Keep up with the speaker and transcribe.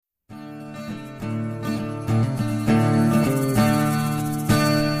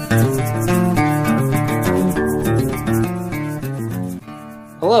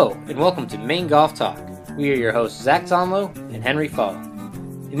Hello, and welcome to Maine Golf Talk. We are your hosts, Zach Zonlow and Henry Fall.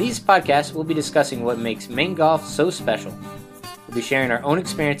 In these podcasts, we'll be discussing what makes Maine golf so special. We'll be sharing our own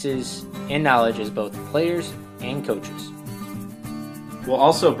experiences and knowledge as both players and coaches. We'll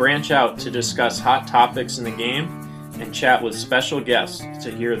also branch out to discuss hot topics in the game and chat with special guests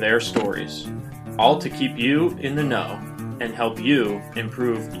to hear their stories, all to keep you in the know and help you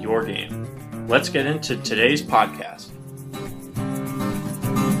improve your game. Let's get into today's podcast.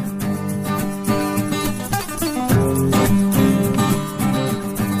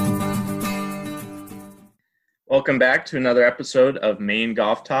 Welcome back to another episode of Maine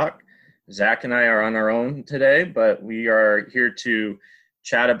Golf Talk. Zach and I are on our own today, but we are here to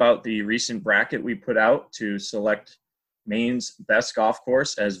chat about the recent bracket we put out to select Maine's best golf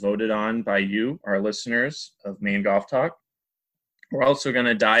course as voted on by you, our listeners of Maine Golf Talk. We're also going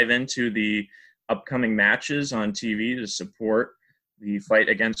to dive into the upcoming matches on TV to support the fight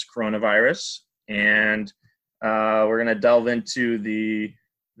against coronavirus. And we're going to delve into the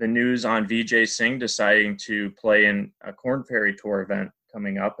news on Vijay Singh deciding to play in a Korn Ferry Tour event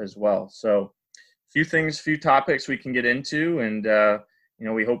coming up as well. So a few topics we can get into. And,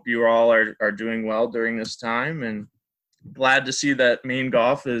 we hope you all are doing well during this time. And glad to see that Maine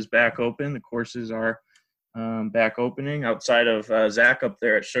golf is back open. The courses are back opening outside of Zach up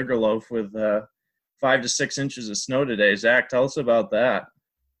there at Sugarloaf with 5 to 6 inches of snow today. Zach, tell us about that.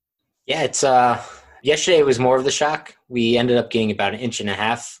 Yeah, it's yesterday was more of the shock. We ended up getting about 1.5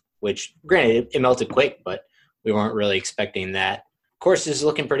 inches, which granted it melted quick, but we weren't really expecting that. Course is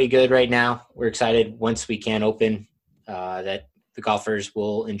looking pretty good right now. We're excited once we can open that the golfers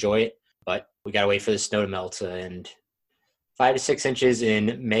will enjoy it, but we got to wait for the snow to melt, and 5 to 6 inches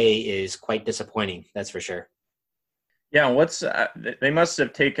in May is quite disappointing. That's for sure. Yeah, they must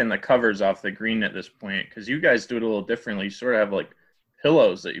have taken the covers off the green at this point, because you guys do it a little differently. You sort of have like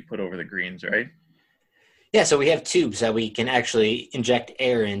pillows that you put over the greens, right? Yeah, so we have tubes that we can actually inject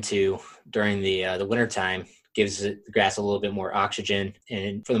air into during the wintertime. Gives the grass a little bit more oxygen,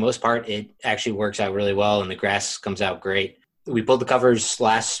 and for the most part, it actually works out really well, and the grass comes out great. We pulled the covers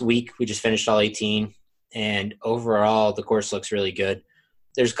last week. We just finished all 18, and overall, the course looks really good.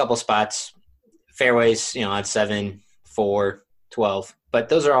 There's a couple spots, fairways, on 7, 4, 12, but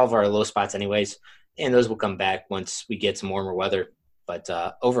those are all of our low spots anyways, and those will come back once we get some warmer weather. But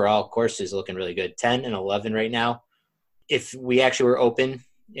overall, course is looking really good. 10 and 11 right now. If we actually were open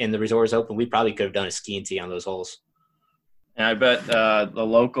and the resort was open, we probably could have done a ski and tee on those holes. And I bet the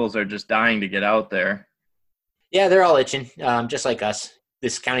locals are just dying to get out there. Yeah, they're all itching, just like us.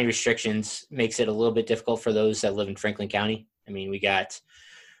 This county restrictions makes it a little bit difficult for those that live in Franklin County. I mean,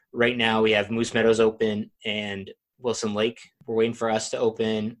 right now we have Moose Meadows open and Wilson Lake. We're waiting for us to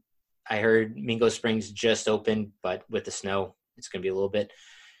open. I heard Mingo Springs just opened, but with the snow, it's going to be a little bit.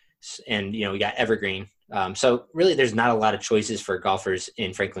 And, we got Evergreen. So really there's not a lot of choices for golfers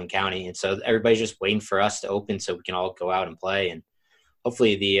in Franklin County. And so everybody's just waiting for us to open so we can all go out and play. And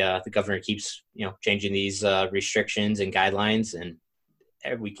hopefully the governor keeps, changing these restrictions and guidelines, and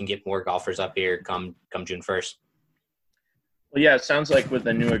we can get more golfers up here come June 1st. Well, yeah, it sounds like with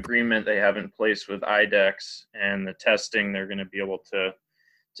the new agreement they have in place with IDEX and the testing they're going to be able to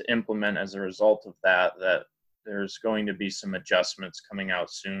implement as a result of that there's going to be some adjustments coming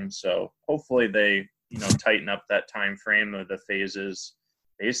out soon. So hopefully they, tighten up that time frame of the phases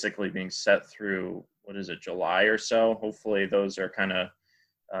basically being set through, July or so. Hopefully those are kind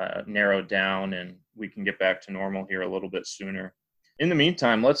of narrowed down and we can get back to normal here a little bit sooner. In the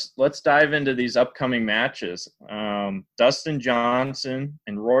meantime, let's dive into these upcoming matches. Dustin Johnson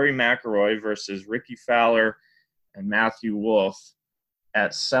and Rory McIlroy versus Ricky Fowler and Matthew Wolff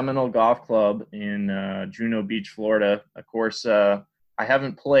at Seminole Golf Club in Juno Beach, Florida. Of course, I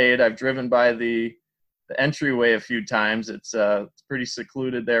haven't played. I've driven by the entryway a few times. It's pretty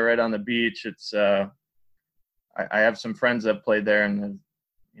secluded there right on the beach. It's I have some friends that played there, and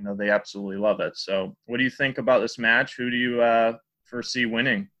they absolutely love it. So what do you think about this match? Who do you foresee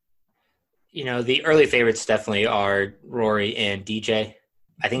winning? The early favorites definitely are Rory and DJ.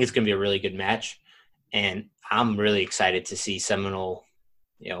 I think it's going to be a really good match, and I'm really excited to see Seminole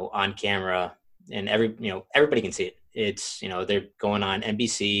on camera, and everybody can see it. It's, they're going on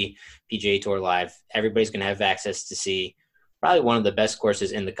NBC, PGA Tour Live. Everybody's going to have access to see probably one of the best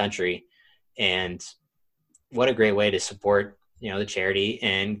courses in the country. And what a great way to support, the charity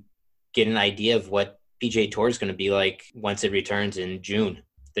and get an idea of what PGA Tour is going to be like once it returns in June.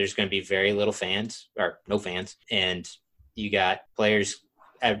 There's going to be very little fans or no fans. And you got players,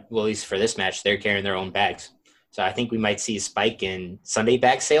 at least for this match, they're carrying their own bags. So I think we might see a spike in Sunday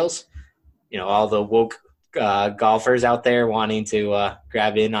bag sales. All the woke golfers out there wanting to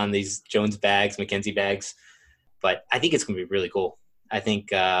grab in on these Jones bags, Mackenzie bags. But I think it's going to be really cool. I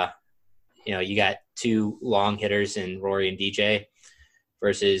think, you got two long hitters in Rory and DJ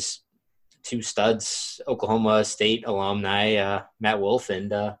versus two studs, Oklahoma State alumni, Matt Wolff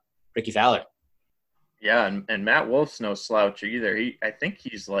and Ricky Fowler. Yeah, and Matt Wolf's no slouch either. I think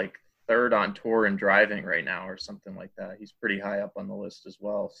he's like third on tour in driving right now or something like that. He's pretty high up on the list as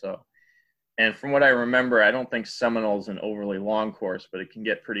well. So, and from what I remember, I don't think Seminole's an overly long course, but it can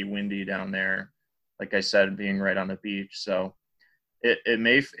get pretty windy down there. Like I said, being right on the beach. So it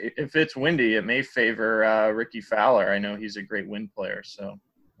may, if it's windy, it may favor Ricky Fowler. I know he's a great wind player, so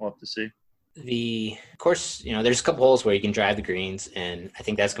we'll have to see. Of course, there's a couple holes where you can drive the greens, and I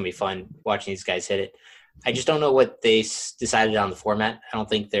think that's going to be fun watching these guys hit it. I just don't know what they decided on the format. I don't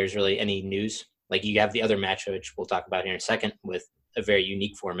think there's really any news. Like you have the other match, which we'll talk about here in a second, with a very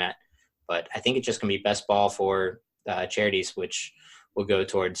unique format. But I think it's just going to be best ball for charities, which will go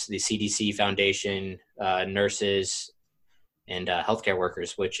towards the CDC Foundation, nurses, and healthcare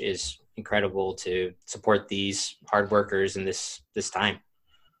workers, which is incredible to support these hard workers in this time.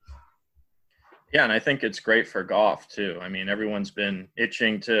 Yeah, and I think it's great for golf too. I mean, everyone's been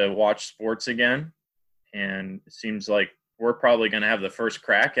itching to watch sports again, and it seems like we're probably going to have the first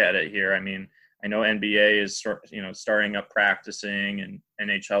crack at it here. I mean, I know NBA is starting up practicing, and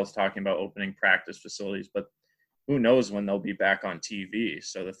NHL is talking about opening practice facilities, but who knows when they'll be back on TV.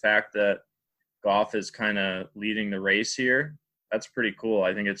 So the fact that golf is kind of leading the race here, that's pretty cool.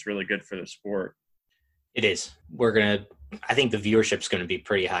 I think it's really good for the sport. It is. I think the viewership's going to be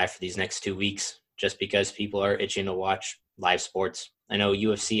pretty high for these next 2 weeks, just because people are itching to watch live sports. I know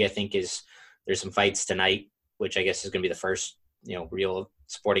UFC, I think there's some fights tonight, which I guess is going to be the first, real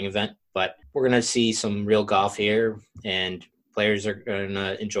sporting event, but we're going to see some real golf here, and players are going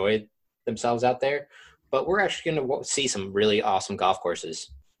to enjoy themselves out there. But we're actually going to see some really awesome golf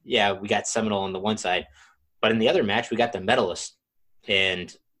courses. Yeah, we got Seminole on the one side, but in the other match, we got the medalists.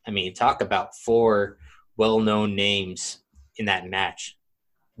 And I mean, talk about four well-known names in that match.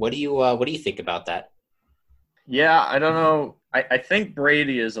 What do you think about that? Yeah, I don't know. I think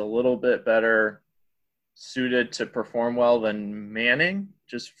Brady is a little bit better suited to perform well than Manning.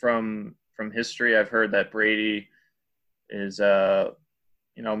 Just from history, I've heard that Brady is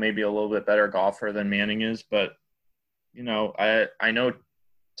maybe a little bit better golfer than Manning is, but I know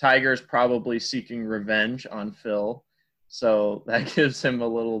Tiger's probably seeking revenge on Phil, so that gives him a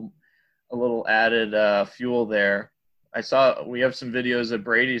little added fuel there. We have some videos of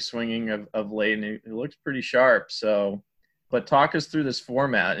Brady swinging of late, and it looks pretty sharp. So, but talk us through this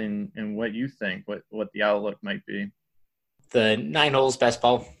format and what you think, what the outlook might be. The 9 holes best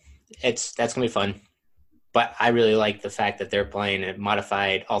ball, that's gonna be fun. But I really like the fact that they're playing a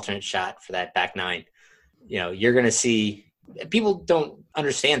modified alternate shot for that back 9. You're gonna see people don't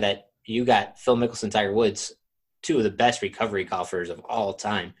understand that you got Phil Mickelson, Tiger Woods, two of the best recovery golfers of all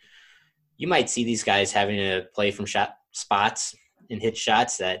time. You might see these guys having to play from shot spots and hit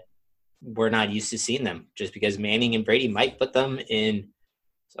shots that we're not used to seeing them, just because Manning and Brady might put them in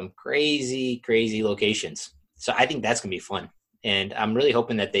some crazy, crazy locations. So I think that's going to be fun. And I'm really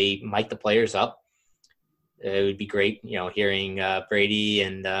hoping that they mic the players up. It would be great, hearing Brady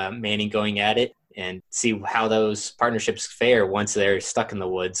and Manning going at it, and see how those partnerships fare once they're stuck in the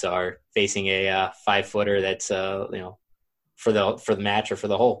woods or facing a 5-footer that's, for the match or for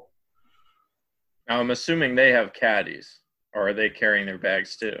the hole. Now, I'm assuming they have caddies, or are they carrying their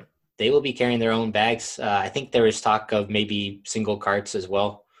bags too? They will be carrying their own bags. I think there is talk of maybe single carts as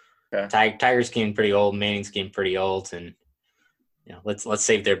well. Okay. Tiger's getting pretty old. Manning's getting pretty old, and let's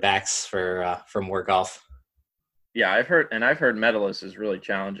save their backs for more golf. Yeah, I've heard medalist is really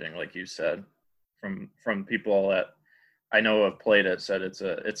challenging, like you said, from people that I know have played it, said it's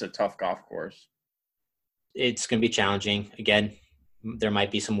a tough golf course. It's going to be challenging. Again, there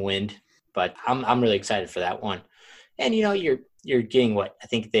might be some wind, but I'm really excited for that one. And you're getting what I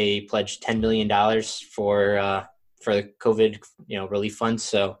think they pledged $10 million for the COVID relief funds.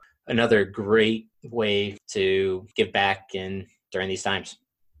 So another great way to give back during these times.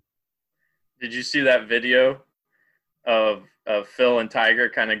 Did you see that video of Phil and Tiger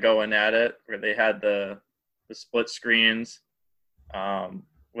kind of going at it, where they had the split screens?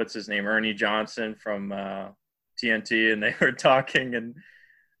 What's his name? Ernie Johnson from TNT, and they were talking,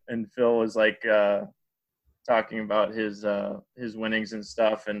 and Phil was like talking about his winnings and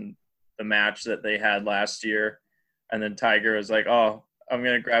stuff, and the match that they had last year, and then Tiger was like, "Oh, I'm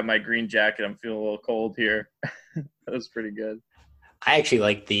gonna grab my green jacket. I'm feeling a little cold here." That was pretty good. I actually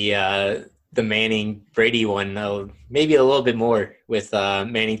like the the Manning Brady one, maybe a little bit more, with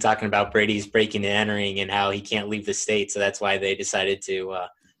Manning talking about Brady's breaking and entering and how he can't leave the state. So that's why they decided to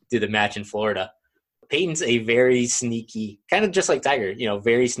do the match in Florida. Peyton's a very sneaky, kind of just like Tiger,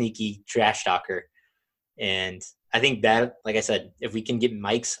 very sneaky trash talker. And I think that, like I said, if we can get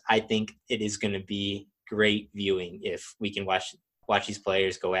mics, I think it is going to be great viewing if we can watch these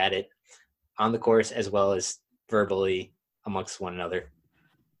players go at it on the course as well as verbally amongst one another.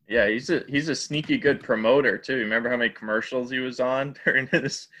 Yeah, he's a sneaky good promoter too. Remember how many commercials he was on during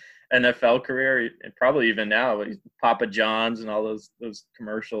his NFL career, and probably even now, Papa John's and all those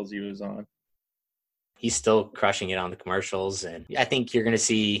commercials he was on. He's still crushing it on the commercials, and I think you're going to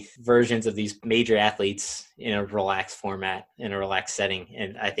see versions of these major athletes in a relaxed format, in a relaxed setting,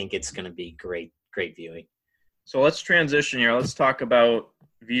 and I think it's going to be great viewing. So let's transition here. Let's talk about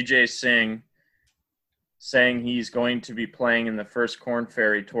Vijay Singh saying he's going to be playing in the first Korn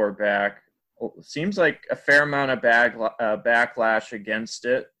Ferry Tour back. Seems like a fair amount of backlash against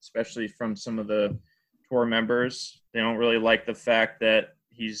it, especially from some of the tour members. They don't really like the fact that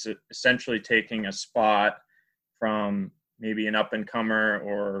he's essentially taking a spot from maybe an up-and-comer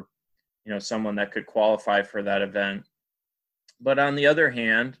or, someone that could qualify for that event. But on the other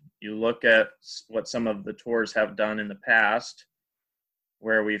hand, you look at what some of the tours have done in the past,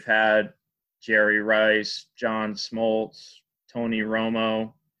 where we've had Jerry Rice, John Smoltz, Tony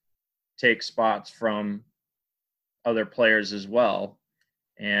Romo take spots from other players as well.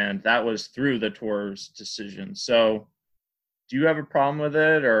 And that was through the tour's decision. So do you have a problem with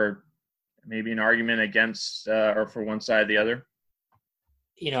it, or maybe an argument against or for one side or the other?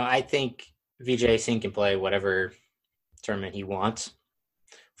 I think Vijay Singh can play whatever tournament he wants.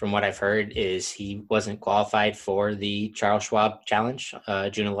 From what I've heard is he wasn't qualified for the Charles Schwab Challenge,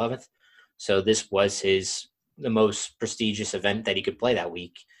 June 11th. So this was the most prestigious event that he could play that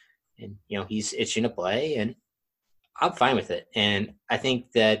week. And, he's itching to play, and I'm fine with it. And I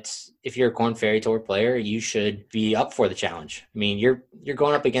think that if you're a Korn Ferry Tour player, you should be up for the challenge. I mean, you're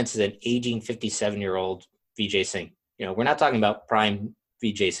going up against an aging 57-year-old Vijay Singh. We're not talking about prime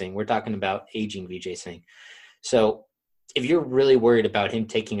Vijay Singh. We're talking about aging Vijay Singh. So if you're really worried about him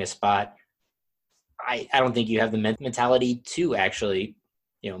taking a spot, I don't think you have the mentality to actually,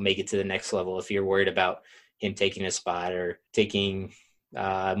 make it to the next level if you're worried about him taking a spot or taking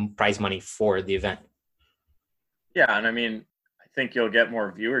prize money for the event. Yeah, and I mean, I think you'll get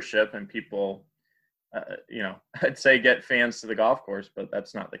more viewership and people, I'd say get fans to the golf course, but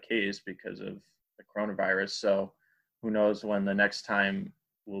that's not the case because of the coronavirus. So who knows when the next time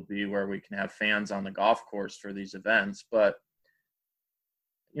will be where we can have fans on the golf course for these events. But,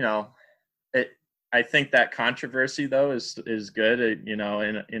 I think that controversy though is good,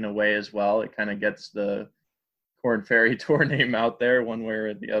 in a way as well. It kind of gets the Korn Ferry Tour name out there one way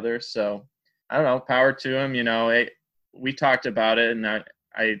or the other. So I don't know, power to him. We talked about it, and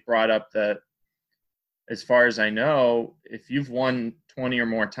I brought up that as far as I know, if you've won 20 or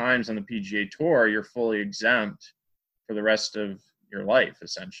more times on the PGA Tour, you're fully exempt for the rest of your life,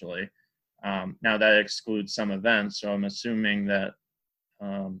 essentially. Now that excludes some events, so I'm assuming that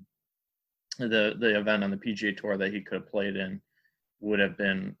the event on the PGA Tour that he could have played in would have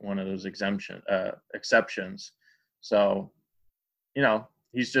been one of those exceptions. So,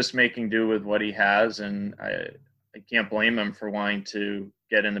 he's just making do with what he has, and I can't blame him for wanting to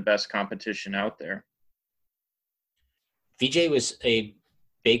get in the best competition out there. Vijay was a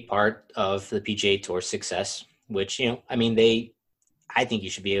big part of the PGA Tour success, which, I think he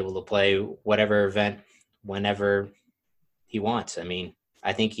should be able to play whatever event whenever he wants. I mean,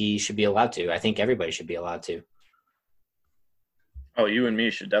 I think he should be allowed to. I think everybody should be allowed to. Oh, you and me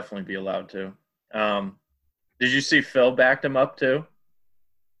should definitely be allowed to. Did you see Phil backed him up too?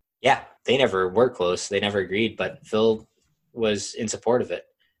 Yeah, they never were close. They never agreed, but Phil was in support of it.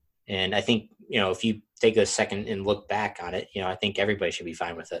 And I think, if you take a second and look back on it, I think everybody should be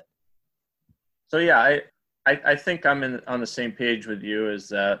fine with it. So, yeah, I think I'm on the same page with you, is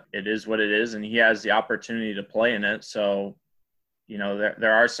that it is what it is, and he has the opportunity to play in it. So,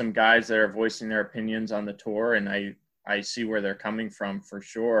 there are some guys that are voicing their opinions on the tour, and I see where they're coming from for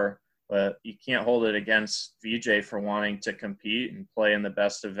sure. But you can't hold it against Vijay for wanting to compete and play in the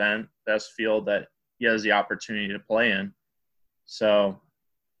best event, best field that he has the opportunity to play in. So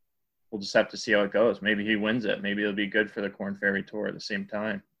we'll just have to see how it goes. Maybe he wins it. Maybe it'll be good for the Korn Ferry Tour at the same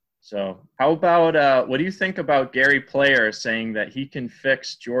time. So how about what do you think about Gary Player saying that he can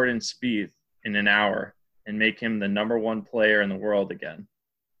fix Jordan Spieth in an hour and make him the number one player in the world again?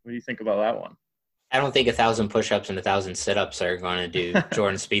 What do you think about that one? I don't think 1,000 push-ups and 1,000 sit-ups are going to do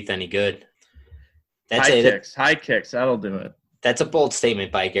Jordan Spieth any good. High kicks, that'll do it. That's a bold statement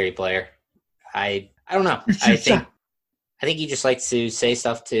by Gary Player. I don't know. I think he just likes to say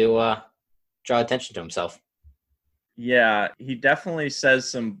stuff to draw attention to himself. Yeah, he definitely says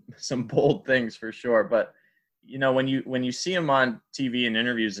some bold things for sure. But when you see him on TV and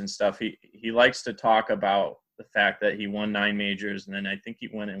interviews and stuff, he likes to talk about the fact that he won 9 majors, and then I think he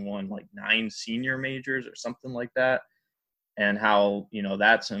went and won like 9 senior majors or something like that, and how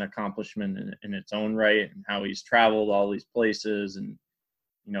that's an accomplishment in its own right, and how he's traveled all these places, and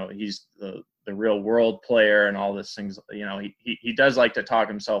he's the real world player and all these things. He does like to talk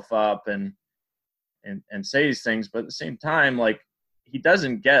himself up and say these things, but at the same time, like, he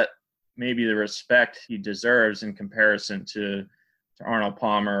doesn't get maybe the respect he deserves in comparison to Arnold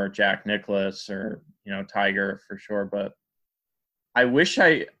Palmer or Jack Nicklaus or Tiger for sure. But I wish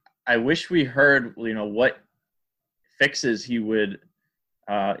we heard what fixes he would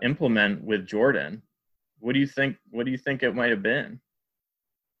implement with Jordan. What do you think it might have been?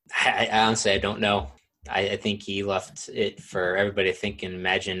 I honestly, I don't know. I think he left it for everybody to think and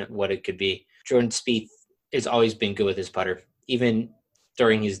imagine what it could be. Jordan Spieth has always been good with his putter. Even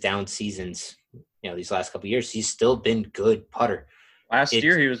during his down seasons, these last couple of years, he's still been good putter. Last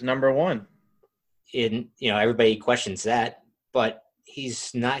year, he was number 1. Everybody questions that, but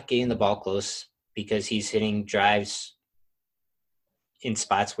he's not getting the ball close because he's hitting drives in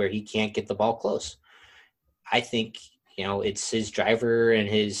spots where he can't get the ball close. I think, it's his driver and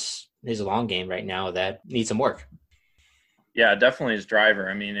his long game right now that needs some work. Yeah, definitely his driver.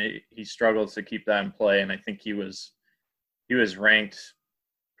 I mean, he struggled to keep that in play, and I think he was ranked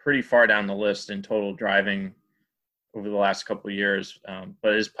pretty far down the list in total driving over the last couple of years.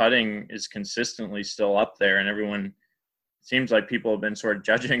 But his putting is consistently still up there, and everyone seems like people have been sort of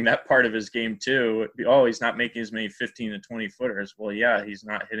judging that part of his game too. Oh, he's not making as many 15 to 20 footers. Well, yeah, he's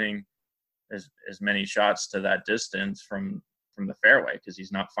not hitting as many shots to that distance from the fairway because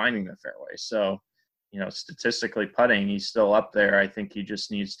he's not finding the fairway. So, statistically putting, he's still up there. I think he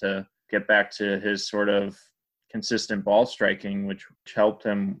just needs to get back to his sort of consistent ball striking, which helped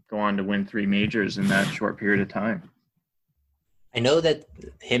him go on to win 3 majors in that short period of time. I know that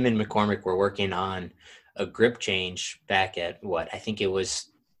him and McCormick were working on a grip change back at I think it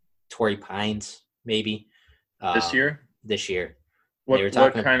was Torrey Pines, maybe. This year? This year. What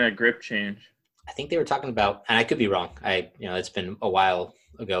kind of grip change? I think they were talking about, and I could be wrong. It's been a while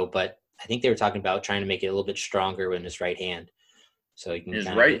ago, but I think they were talking about trying to make it a little bit stronger in his right hand. So he can his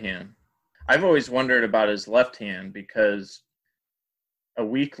right hand. I've always wondered about his left hand because a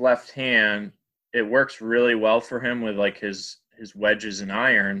weak left hand, it works really well for him with like his wedges and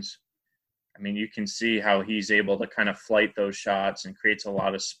irons. I mean, you can see how he's able to kind of flight those shots and creates a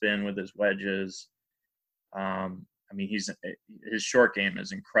lot of spin with his wedges. I mean, his short game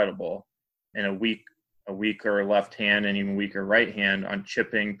is incredible, and a weaker left hand and even weaker right hand on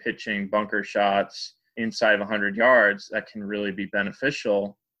chipping, pitching, bunker shots inside of 100 yards, that can really be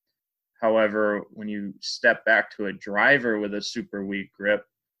beneficial. However, when you step back to a driver with a super weak grip,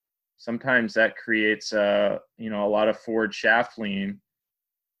 sometimes that creates a lot of forward shaft lean,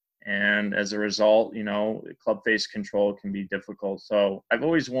 and as a result, club face control can be difficult. So I've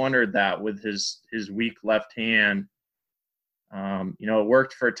always wondered that with his weak left hand. It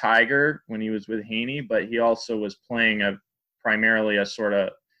worked for Tiger when he was with Haney, but he also was playing primarily a sort of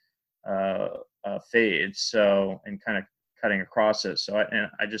fade, and kind of cutting across it. So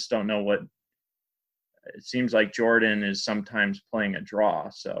I just don't know what it seems like. Jordan is sometimes playing a draw,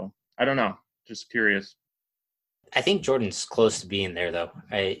 so I don't know. Just curious. I think Jordan's close to being there, though.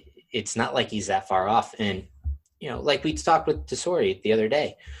 It's not like he's that far off, and like we talked with Tesori the other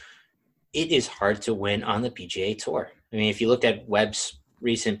day, it is hard to win on the PGA Tour. I mean, if you looked at Webb's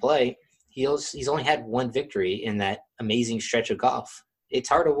recent play, he's only had 1 victory in that amazing stretch of golf. It's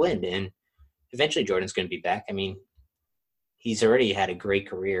hard to win, and eventually Jordan's going to be back. I mean, he's already had a great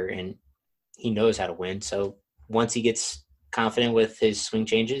career, and he knows how to win. So once he gets confident with his swing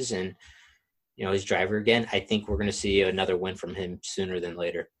changes and, his driver again, I think we're going to see another win from him sooner than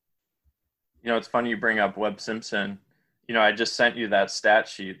later. It's funny you bring up Webb Simpson. I just sent you that stat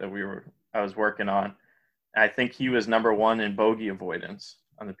sheet that I was working on. I think he was number 1 in bogey avoidance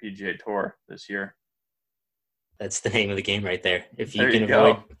on the PGA Tour this year. That's the name of the game right there. If you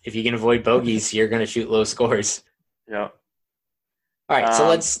can avoid bogeys, you're going to shoot low scores. Yeah. All right, so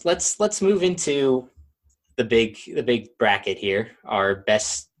let's move into the big bracket here, our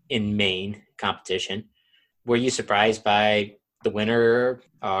best in Maine competition. Were you surprised by the winner,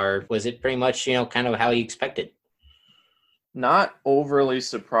 or was it pretty much, kind of how you expected? Not overly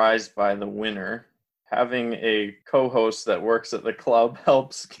surprised by the winner. Having a co-host that works at the club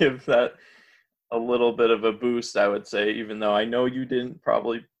helps give that a little bit of a boost, I would say, even though I know you didn't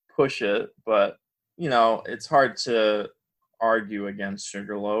probably push it, but it's hard to argue against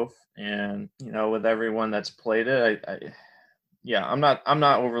Sugarloaf. And with everyone that's played it, yeah, I'm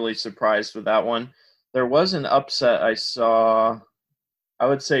not overly surprised with that one. There was an upset I saw. I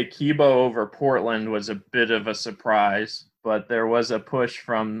would say Kibo over Portland was a bit of a surprise, but there was a push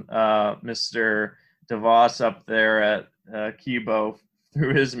from Mr. DeVos up there at Kibo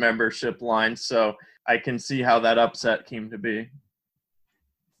through his membership line. So I can see how that upset came to be.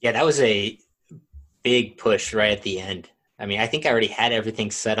 Yeah, that was a big push right at the end. I mean, I think I already had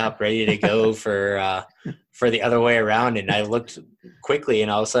everything set up, ready to go for the other way around, and I looked quickly,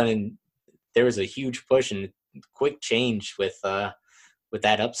 and all of a sudden there was a huge push and quick change with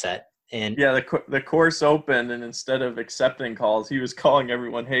that upset. And yeah, the course opened, and instead of accepting calls, he was calling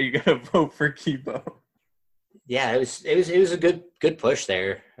everyone, "Hey, you got to vote for Kibo." Yeah, it was a good push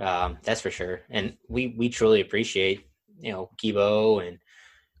there. That's for sure. And we truly appreciate Kibo and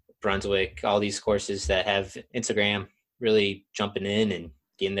Brunswick, all these courses that have Instagram really jumping in and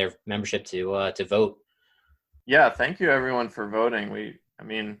getting their membership to vote. Yeah, thank you everyone for voting.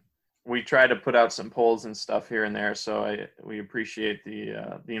 We try to put out some polls and stuff here and there, so we appreciate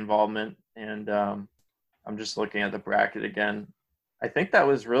the involvement. And I'm just looking at the bracket again. I think that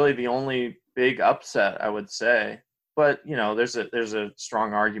was really the only big upset, I would say. But there's a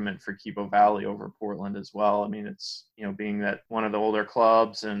strong argument for Kibo Valley over Portland as well. I mean, it's being that one of the older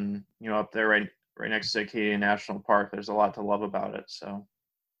clubs, and up there right next to Acadia National Park, there's a lot to love about it. So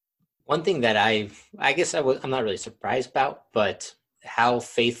one thing that I guess I'm not really surprised about, but how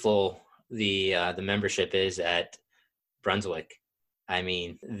faithful the membership is at Brunswick. I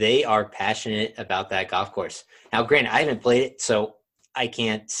mean, they are passionate about that golf course. Now, granted, I haven't played it, so I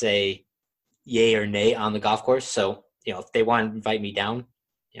can't say yay or nay on the golf course. So, if they want to invite me down,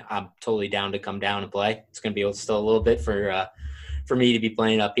 I'm totally down to come down and play. It's going to be still a little bit for me to be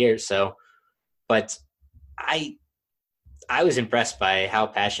playing up here. So, but I was impressed by how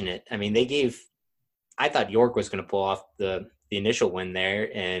passionate. I mean, I thought York was going to pull off the initial win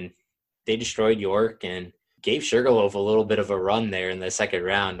there, and they destroyed York and gave Sugarloaf a little bit of a run there in the second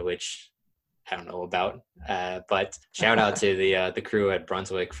round, which I don't know about. But shout out to the crew at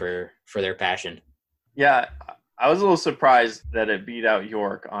Brunswick for their passion. Yeah, I was a little surprised that it beat out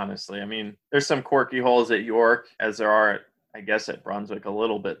York, honestly. I mean, there's some quirky holes at York, as there are, I guess, at Brunswick a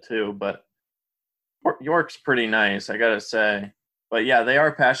little bit too, but York's pretty nice, I gotta say. But yeah, they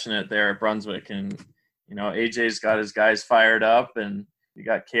are passionate there at Brunswick, and AJ's got his guys fired up, and you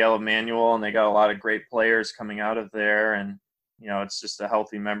got Caleb Manuel, and they got a lot of great players coming out of there, and it's just a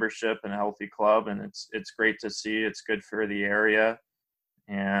healthy membership and a healthy club, and it's great to see. It's good for the area,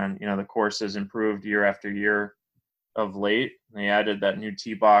 and the course has improved year after year of late. They added that new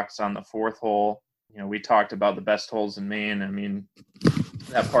tee box on the fourth hole. We talked about the best holes in Maine. I mean,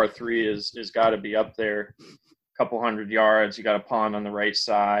 that par 3 is got to be up there, a couple hundred yards. You got a pond on the right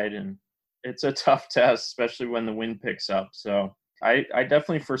side, and it's a tough test, especially when the wind picks up. So I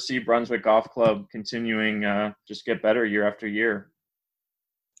definitely foresee Brunswick Golf Club continuing just get better year after year.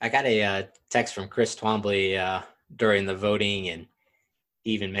 I got a text from Chris Twombly during the voting, and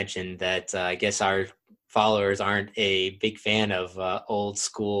he even mentioned that I guess our followers aren't a big fan of old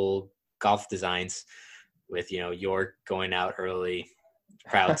school golf designs with, York going out early,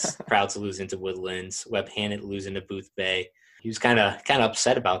 Prouts losing to Woodlands, Webb Hannett losing to Booth Bay. He was kind of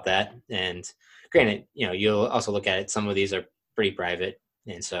upset about that. And granted, you'll also look at it, some of these are pretty private,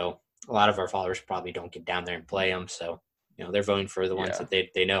 and so a lot of our followers probably don't get down there and play them. So, they're voting for the ones that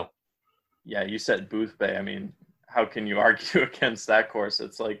they know. Yeah, you said Booth Bay. I mean, how can you argue against that course?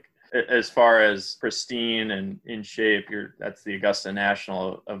 It's like, as far as pristine and in shape, that's the Augusta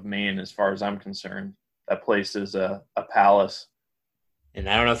National of Maine, as far as I'm concerned. That place is a palace. And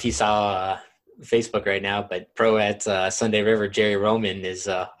I don't know if you saw Facebook right now, but pro at Sunday River, Jerry Roman is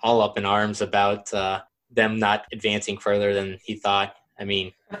all up in arms about them not advancing further than he thought. I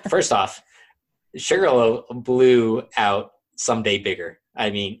mean, first off, Sugarloaf blew out Someday Bigger. I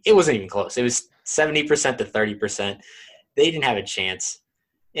mean, it wasn't even close. It was 70% to 30%. They didn't have a chance.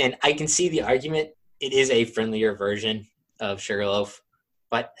 And I can see the argument. It is a friendlier version of Sugarloaf.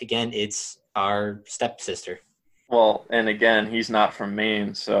 But again, it's our stepsister. Well, and again, he's not from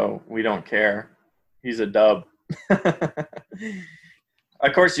Maine, so we don't care. He's a dub.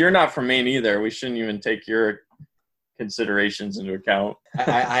 Of course, you're not from Maine either. We shouldn't even take your considerations into account.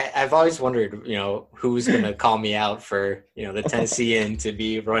 I've always wondered, who's going to call me out for, the Tennessean to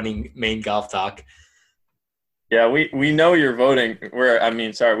be running Maine Golf Talk. Yeah, we know you're voting.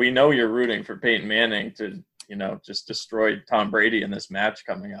 We know you're rooting for Peyton Manning to, just destroy Tom Brady in this match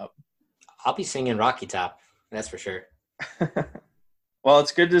coming up. I'll be singing Rocky Top. That's for sure. Well,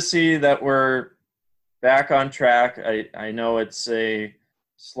 it's good to see that we're back on track. I know it's a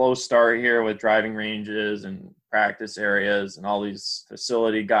slow start here with driving ranges and practice areas and all these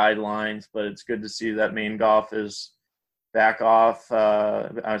facility guidelines, but it's good to see that Maine Golf is back off.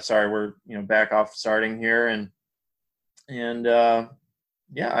 We're back off starting here, and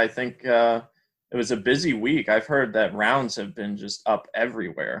yeah, I think it was a busy week. I've heard that rounds have been just up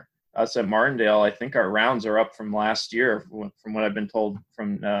everywhere. Us at Martindale, I think our rounds are up from last year, from what I've been told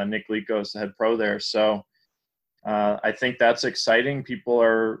from Nick Likos, the head pro there. So I think that's exciting. People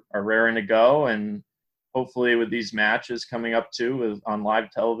are raring to go, and hopefully with these matches coming up too on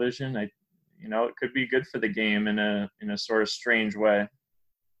live television, it could be good for the game in a sort of strange way.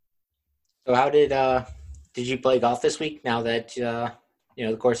 So how did you play golf this week now that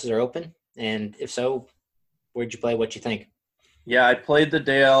the courses are open? And if so, where'd you play? What'd you think? Yeah, I played the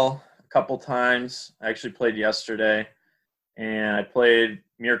Dale a couple times. I actually played yesterday, and I played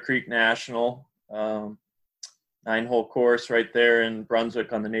Muir Creek National, 9-hole course right there in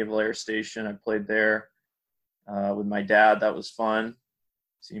Brunswick on the Naval Air Station. I played there with my dad. That was fun.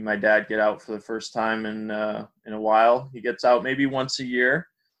 Seeing my dad get out for the first time in a while. He gets out maybe once a year,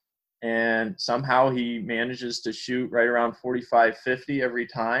 and somehow he manages to shoot right around 45, 50 every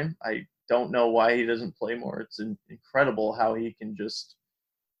time. I don't know why he doesn't play more. It's incredible how he can just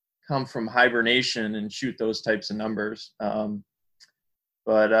come from hibernation and shoot those types of numbers.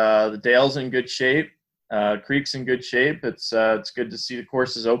 But the Dale's in good shape. Creek's in good shape. It's good to see the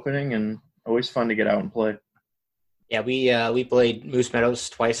courses opening, and always fun to get out and play. Yeah, we played Moose Meadows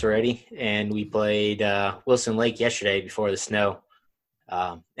twice already, and we played Wilson Lake yesterday before the snow.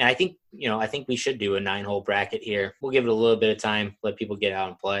 And I think we should do a 9-hole bracket here. We'll give it a little bit of time, let people get out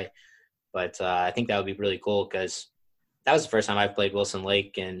and play. But I think that would be really cool because that was the first time I've played Wilson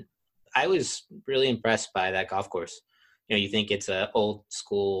Lake, and I was really impressed by that golf course. You think it's a old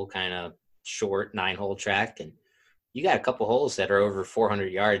school kind of short 9-hole track, and you got a couple holes that are over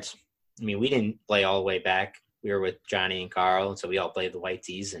 400 yards. I mean, we didn't play all the way back. We were with Johnny and Carl, and so we all played the white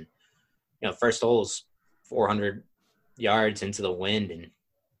tees. And first hole's 400 yards into the wind, and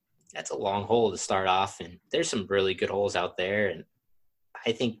that's a long hole to start off. And there's some really good holes out there, and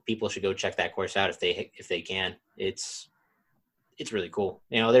I think people should go check that course out if they can. It's really cool.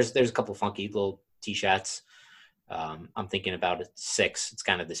 There's a couple funky little tee shots. I'm thinking about a 6. It's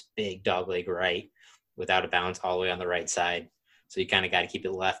kind of this big dogleg right without a bounce all the way on the right side. So you kind of got to keep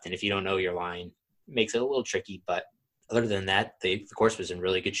it left. And if you don't know your line, it makes it a little tricky. But other than that, the course was in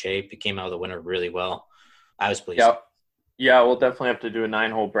really good shape. It came out of the winter really well. I was pleased. Yep. Yeah, we'll definitely have to do a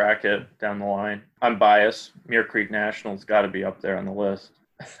 9-hole bracket down the line. I'm biased. Muir Creek National's got to be up there on the list.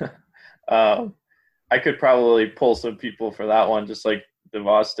 I could probably pull some people for that one, just like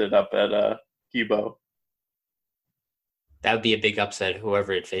DeVos did up at Kibo. That would be a big upset,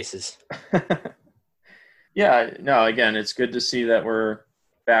 whoever it faces. Yeah, no, again, it's good to see that we're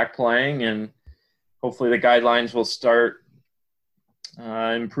back playing, and hopefully the guidelines will start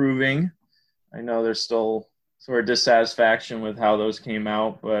improving. I know there's still sort of dissatisfaction with how those came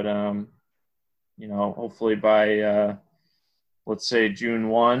out, but hopefully by let's say June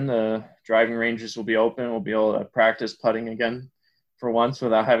 1, the driving ranges will be open. We'll be able to practice putting again for once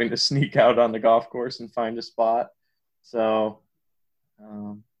without having to sneak out on the golf course and find a spot. So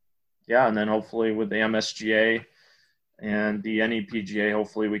and then hopefully with the MSGA and the NEPGA,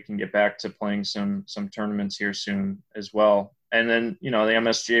 hopefully we can get back to playing some tournaments here soon as well. And then, the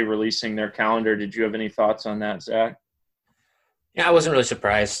MSGA releasing their calendar. Did you have any thoughts on that, Zach? Yeah, I wasn't really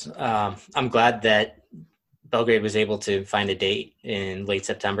surprised. I'm glad that Belgrade was able to find a date in late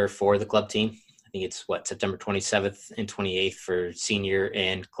September for the club team. I think it's September 27th and 28th for senior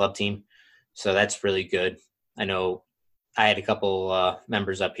and club team. So that's really good. I know I had a couple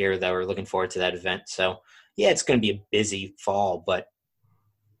members up here that were looking forward to that event. So yeah, it's going to be a busy fall, but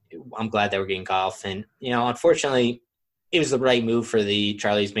I'm glad that we're getting golf. And, unfortunately, it was the right move for the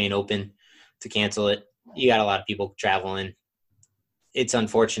Charlie's Main Open to cancel it. You got a lot of people traveling. It's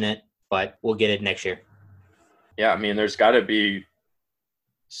unfortunate, but we'll get it next year. Yeah, I mean, there's got to be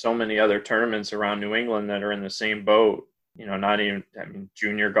so many other tournaments around New England that are in the same boat.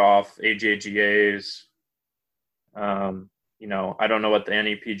 Junior golf, AJGAs. I don't know what the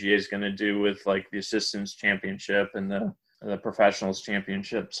NEPGA is going to do with like the Assistants Championship and the Professionals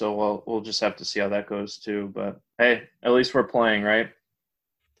Championship. So we'll just have to see how that goes too. But hey, at least we're playing, right?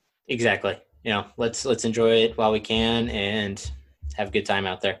 Exactly. Let's enjoy it while we can and have a good time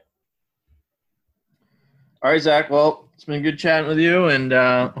out there. All right, Zach. Well, it's been good chatting with you, and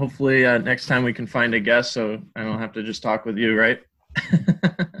hopefully next time we can find a guest so I don't have to just talk with you, right?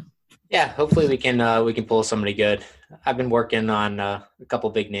 Yeah, hopefully we can pull somebody good. I've been working on a couple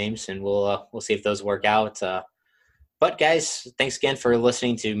big names, and we'll see if those work out. But guys, thanks again for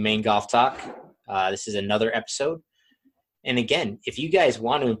listening to Maine Golf Talk. This is another episode. And again, if you guys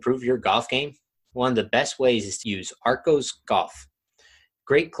want to improve your golf game, one of the best ways is to use Arccos Golf.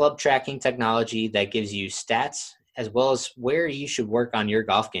 Great club tracking technology that gives you stats as well as where you should work on your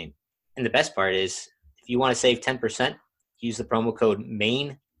golf game. And the best part is, if you want to save 10%, use the promo code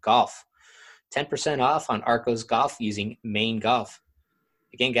MAINGOLF. 10% off on Arccos Golf using Maine Golf.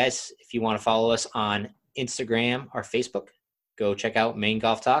 Again, guys, if you want to follow us on Instagram or Facebook, go check out Maine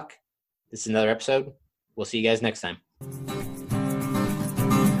Golf Talk. This is another episode. We'll see you guys next time.